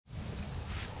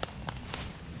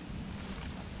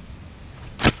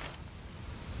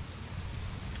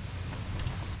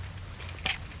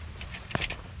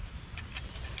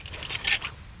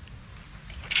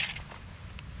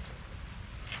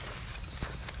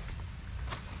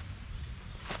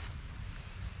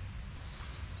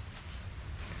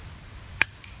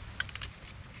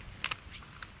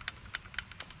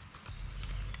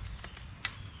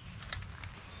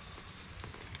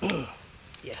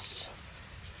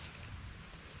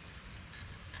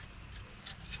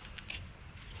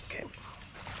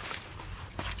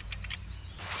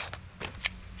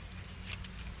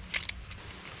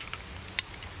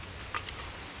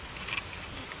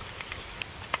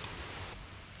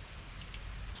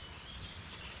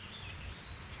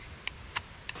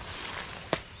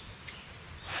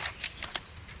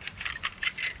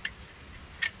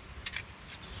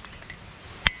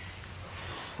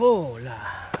Hola.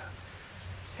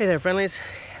 Hey there, friendlies.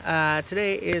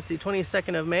 Today is the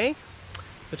 22nd of May,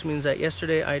 which means that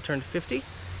yesterday I turned 50. It's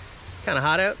kind of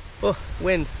hot out. Oh,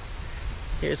 wind.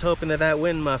 Here's hoping that that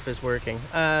wind muff is working.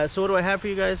 So what do I have for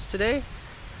you guys today?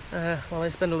 While I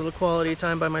spend a little quality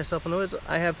time by myself in the woods,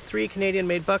 I have 3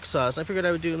 Canadian-made bucksaws. I figured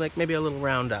I would do like maybe a little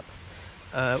roundup.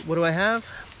 What do I have?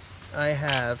 I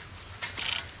have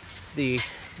the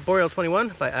Boreal 21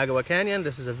 by Agawa Canyon.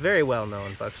 This is a very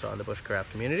well-known bucksaw in the bushcraft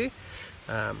community.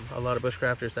 A lot of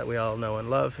bushcrafters that we all know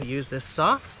and love use this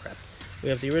saw. We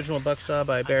have the original bucksaw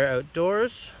by Bear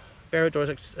Outdoors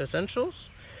Essentials.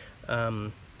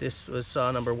 This was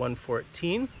saw number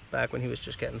 114 back when he was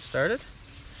just getting started.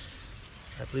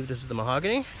 I believe this is the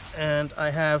Mahogany. And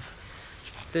I have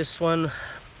this one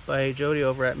by Jody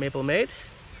over at Maple Maid.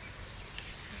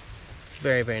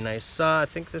 Very, very nice saw. I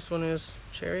think this one is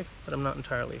cherry, but I'm not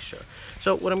entirely sure.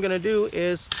 So what I'm gonna do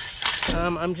is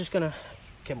I'm just gonna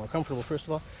get more comfortable first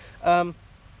of all. I'm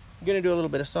gonna do a little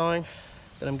bit of sawing,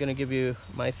 then I'm gonna give you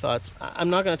my thoughts. I'm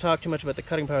not gonna talk too much about the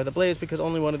cutting power of the blades because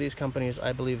only one of these companies,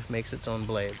 I believe, makes its own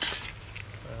blades.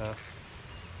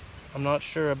 I'm not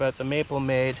sure about the Maple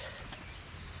Maid.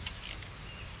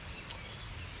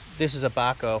 This is a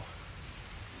Bucksaw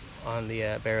on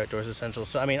the Bear Outdoors Essentials.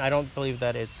 So I mean, I don't believe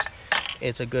that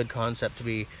it's a good concept to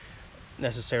be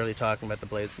necessarily talking about the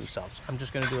blades themselves. I'm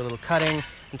just going to do a little cutting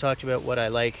and talk to you about what I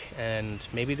like and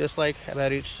maybe dislike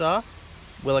about each saw.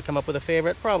 Will I come up with a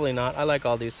favorite? Probably not. I like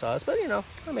all these saws, but you know,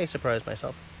 I may surprise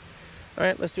myself. All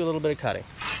right, let's do a little bit of cutting.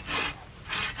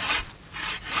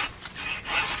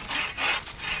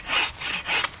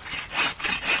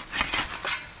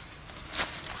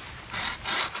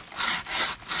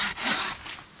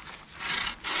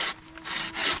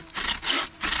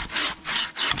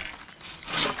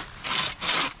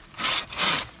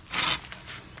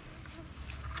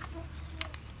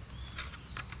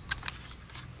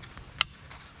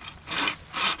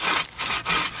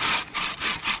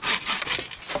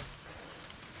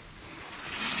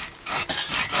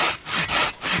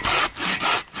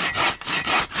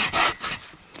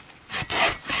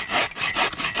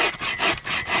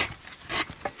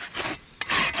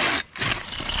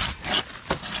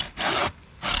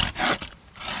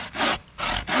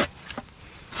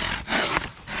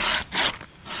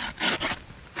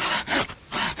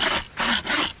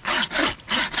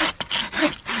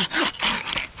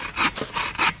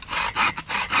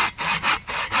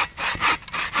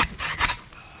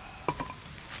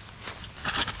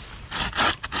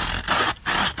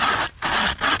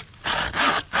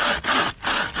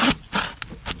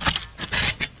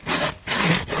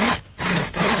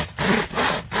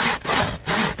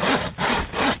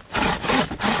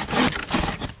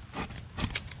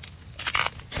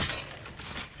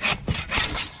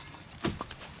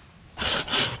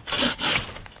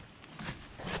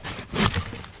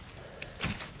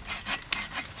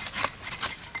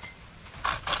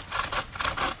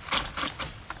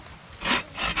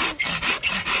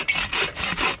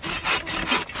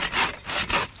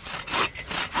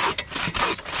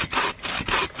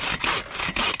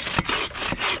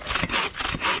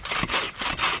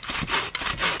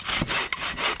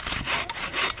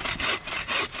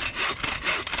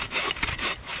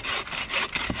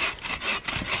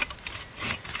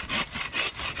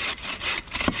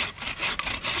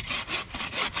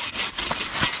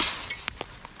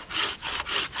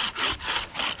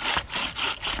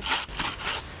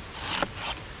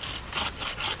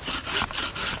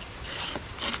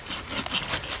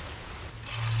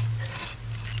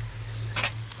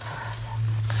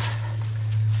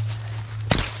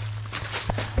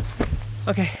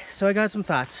 Okay, so I got some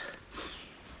thoughts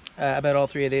about all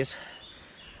 3 of these.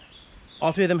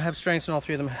 All 3 of them have strengths and all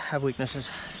 3 of them have weaknesses.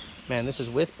 Man, this is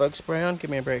with bug spray on. Give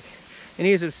me a break. In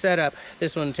ease of setup,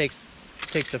 this one takes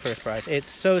the first prize. It's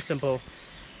so simple.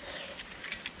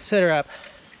 Set her up,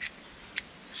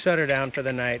 shut her down for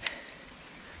the night.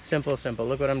 Simple, simple.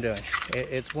 Look what I'm doing.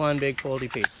 It's one big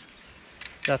foldy piece.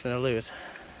 Nothing to lose.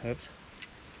 Oops.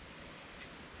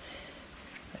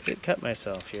 I did cut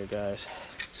myself here, guys.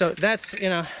 So that's, you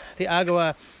know, the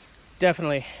Agawa,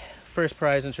 definitely first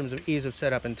prize in terms of ease of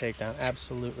setup and takedown,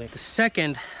 absolutely. The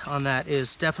second on that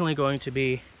is definitely going to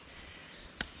be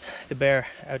the Bear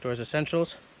Outdoors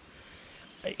Essentials.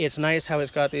 It's nice how it's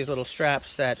got these little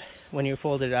straps that when you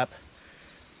fold it up,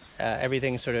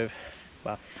 everything sort of,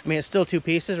 well, I mean, it's still 2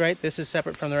 pieces, right? This is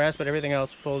separate from the rest, but everything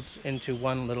else folds into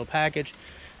one little package,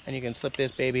 and you can slip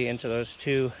this baby into those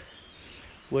 2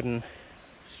 wooden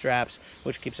straps,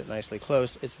 which keeps it nicely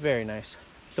closed. It's very nice.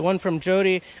 The one from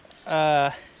Jody,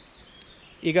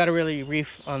 you got to really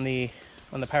reef on the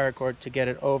paracord to get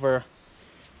it over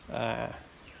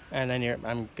and then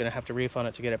I'm gonna have to reef on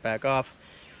it to get it back off.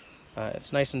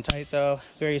 It's nice and tight though,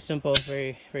 very simple,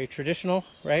 very traditional,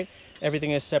 right?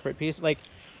 Everything is separate piece. Like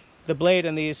the blade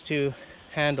and these two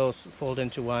handles fold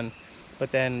into one,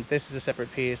 but then this is a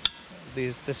separate piece.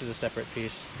 This is a separate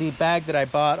piece. The bag that I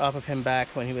bought off of him back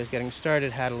when he was getting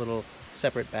started had a little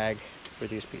separate bag for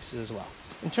these pieces as well.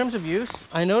 In terms of use,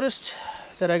 I noticed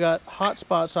that I got hot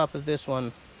spots off of this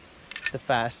one the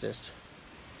fastest.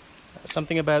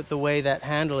 Something about the way that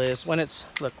handle is when it's,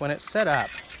 look, when it's set up.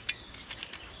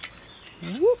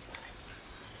 Whoop.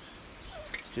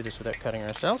 Let's do this without cutting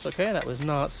ourselves. Okay, that was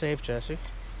not safe, Jesse.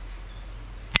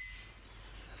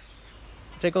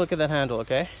 Take a look at that handle,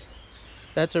 okay?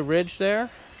 That's a ridge there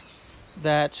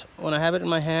that when I have it in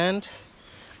my hand,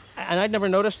 and I'd never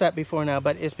noticed that before now,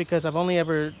 but it's because I've only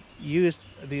ever used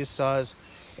these saws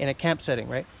in a camp setting,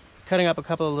 right? Cutting up a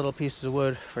couple of little pieces of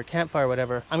wood for a campfire or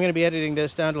whatever. I'm gonna be editing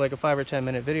this down to like a 5 or 10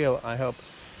 minute video, I hope.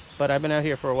 But I've been out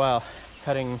here for a while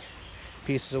cutting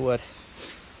pieces of wood.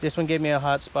 This one gave me a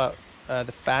hot spot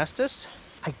the fastest.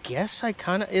 I guess I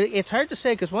kind of, it's hard to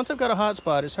say because once I've got a hot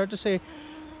spot, it's hard to say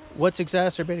what's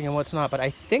exacerbating and what's not, but I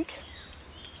think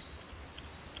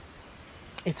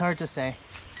it's hard to say.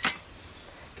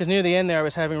 Because near the end there, I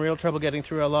was having real trouble getting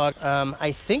through a log.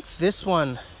 I think this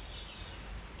one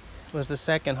was the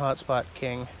second hotspot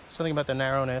king. Something about the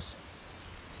narrowness.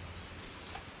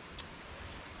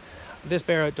 This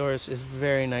Bear Outdoors is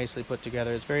very nicely put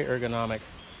together. It's very ergonomic.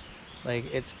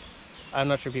 Like it's, I'm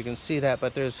not sure if you can see that,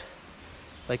 but there's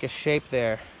like a shape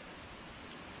there.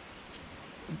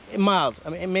 Mild. I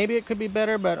mean, maybe it could be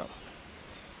better, but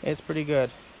it's pretty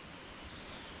good.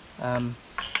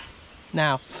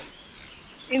 Now,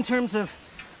 in terms of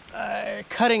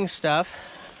cutting stuff,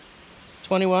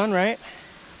 21, right?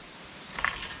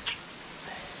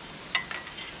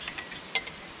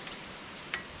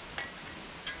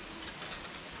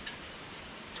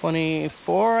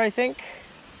 $24, I think.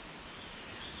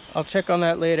 I'll check on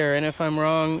that later, and if I'm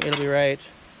wrong, it'll be right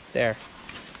there.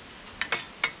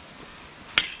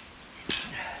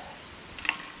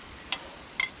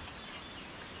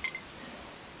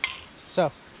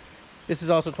 So this is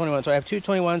also 21. So I have two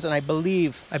 21s, and I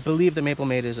believe the Maple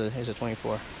Made is a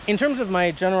 24. In terms of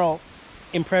my general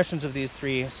impressions of these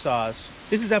three saws,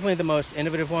 this is definitely the most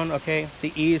innovative one. Okay,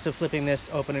 the ease of flipping this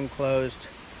open and closed,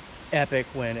 epic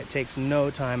win. It takes no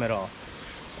time at all.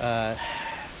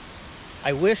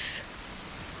 I wish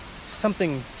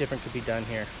something different could be done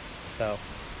here, though.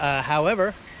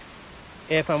 However,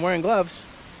 if I'm wearing gloves,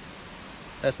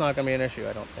 that's not going to be an issue,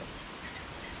 I don't think.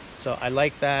 So I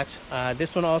like that.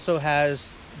 This one also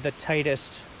has the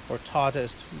tightest or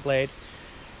tautest blade,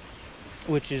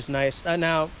 which is nice.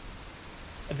 Now,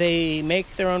 they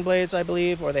make their own blades, I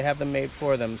believe, or they have them made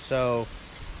for them. So,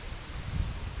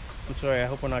 I'm sorry, I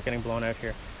hope we're not getting blown out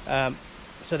here.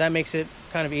 So that makes it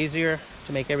kind of easier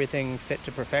to make everything fit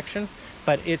to perfection,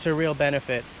 but it's a real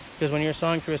benefit because when you're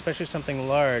sawing through, especially something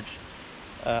large,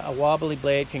 a wobbly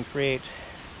blade can create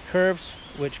curves,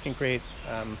 which can create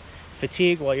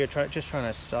fatigue while you're just trying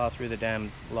to saw through the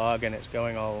damn log and it's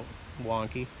going all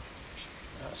wonky.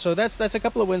 So that's a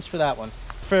couple of wins for that one.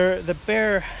 For the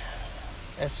Bear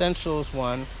Essentials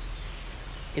one,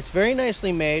 it's very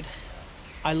nicely made.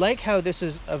 I like how this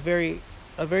is a very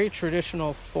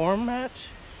traditional format,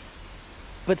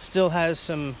 but still has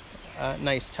some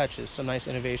nice touches, some nice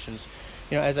innovations.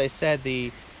 You know, as I said,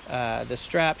 the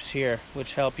straps here,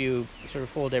 which help you sort of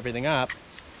fold everything up.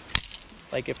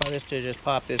 Like if I was to just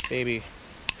pop this baby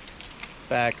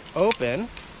back open,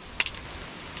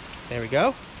 there we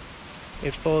go.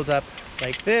 It folds up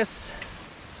like this.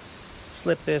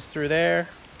 Slip this through there.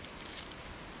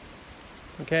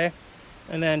 Okay,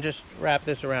 and then just wrap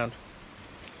this around.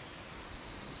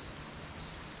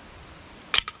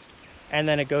 And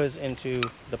then it goes into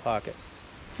the pocket.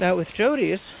 Now with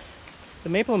Jody's, the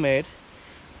Maple Made,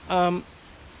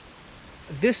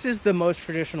 this is the most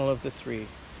traditional of the three.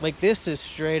 Like this is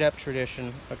straight up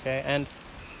tradition, okay? And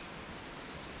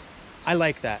I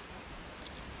like that.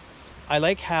 I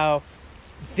like how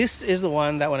this is the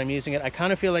one that when I'm using it, I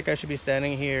kind of feel like I should be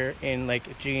standing here in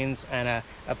like jeans and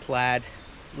a plaid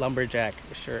lumberjack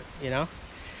shirt, you know?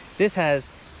 This has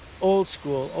old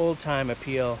school, old time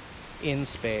appeal in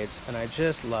spades, and I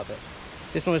just love it.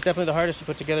 This one was definitely the hardest to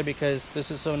put together because this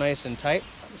is so nice and tight.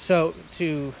 So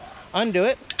to undo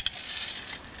it,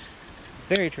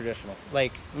 very traditional.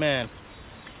 Like, man,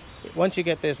 once you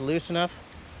get this loose enough,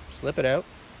 slip it out.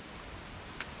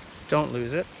 Don't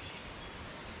lose it.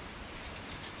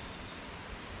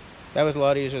 That was a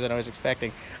lot easier than I was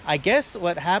expecting. I guess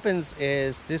what happens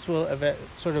is this will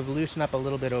sort of loosen up a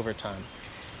little bit over time.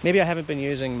 Maybe I haven't been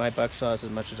using my buck saws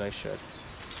as much as I should.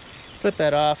 slip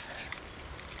that off.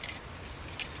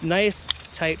 Nice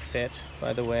tight fit,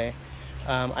 by the way.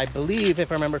 I believe,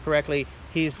 if I remember correctly,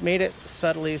 he's made it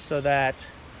subtly so that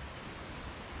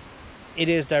it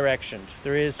is directioned.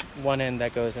 There is one end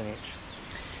that goes in each.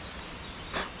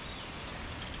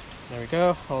 There we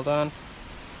go, hold on.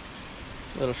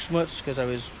 A little schmutz because I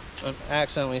was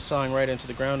accidentally sawing right into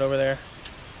the ground over there.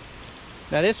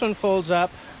 Now this one folds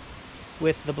up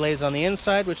with the blades on the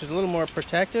inside, which is a little more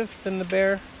protective than the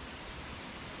bear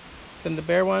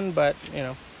one, but you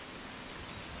know,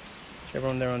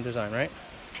 everyone their own design, right?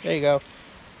 There you go.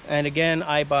 And again,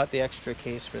 I bought the extra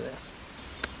case for this.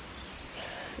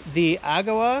 The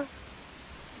Agawa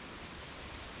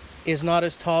is not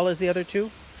as tall as the other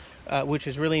two, which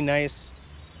is really nice.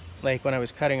 Like when I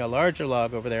was cutting a larger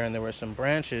log over there and there were some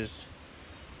branches,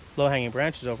 low-hanging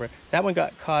branches over it, that one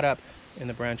got caught up in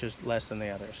the branches less than the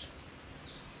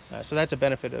others. So that's a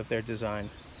benefit of their design.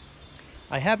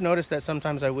 I have noticed that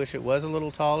sometimes I wish it was a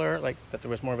little taller, like that there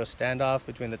was more of a standoff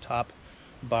between the top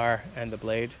bar and the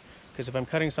blade, because if I'm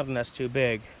cutting something that's too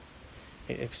big,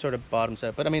 it sort of bottoms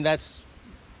out. But I mean,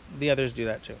 the others do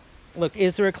that too. Look,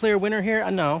 is there a clear winner here?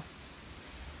 No.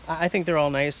 I think they're all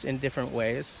nice in different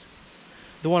ways.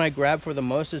 The one I grab for the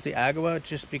most is the Agawa,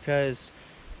 just because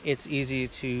it's easy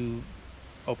to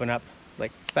open up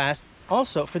like fast.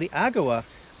 Also, for the Agawa,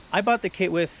 I bought the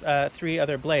kit with 3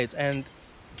 other blades, and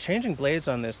changing blades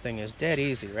on this thing is dead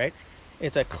easy, right?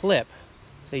 It's a clip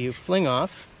that you fling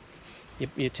off,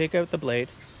 you take out the blade,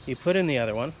 you put in the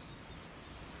other one,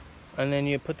 and then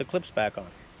you put the clips back on.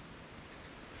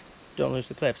 Don't lose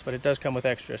the clips, but it does come with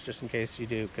extras just in case you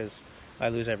do, because I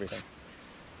lose everything.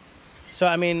 So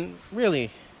I mean,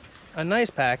 really a nice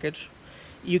package.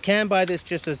 You can buy this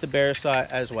just as the bear saw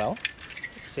as well,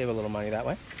 save a little money that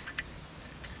way,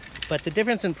 but the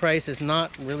difference in price is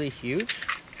not really huge,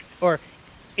 or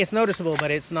it's noticeable,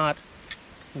 but it's not.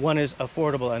 One is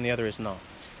affordable and the other is not,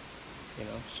 you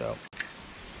know. So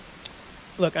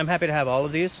look, I'm happy to have all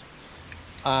of these.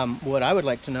 What I would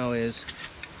like to know is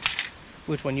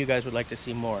which one you guys would like to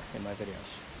see more in my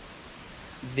videos.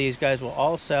 These guys will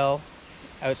all sell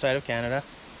outside of Canada.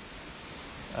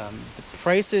 The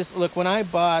prices, look, when I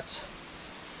bought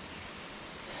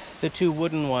the 2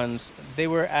 wooden ones, they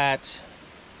were at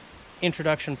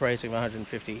introduction pricing of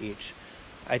 150 each.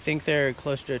 I think they're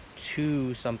close to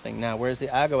 2 something now, whereas the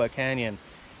Agawa Canyon,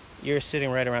 you're sitting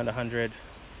right around 100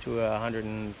 to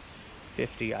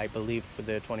 150, I believe, for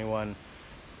the 21,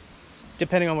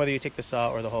 depending on whether you take the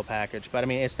saw or the whole package. But I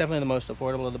mean, it's definitely the most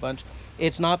affordable of the bunch.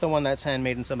 It's not the one that's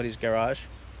handmade in somebody's garage.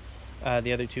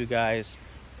 The other 2 guys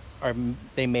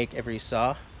they make every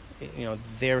saw. You know,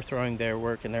 they're throwing their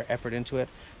work and their effort into it.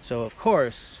 So of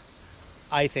course,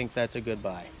 I think that's a good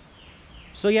buy.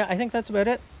 So yeah, I think that's about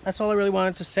it. That's all I really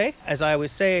wanted to say. As I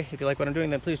always say, if you like what I'm doing,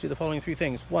 then please do the following 3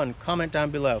 things. 1, comment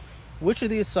down below. Which of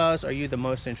these saws are you the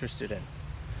most interested in?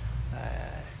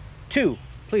 2,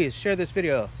 please share this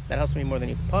video. That helps me more than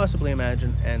you could possibly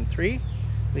imagine. And 3,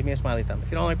 leave me a smiley thumb.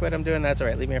 If you don't like what I'm doing, that's all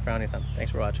right. Leave me a frowny thumb.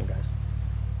 Thanks for watching, guys.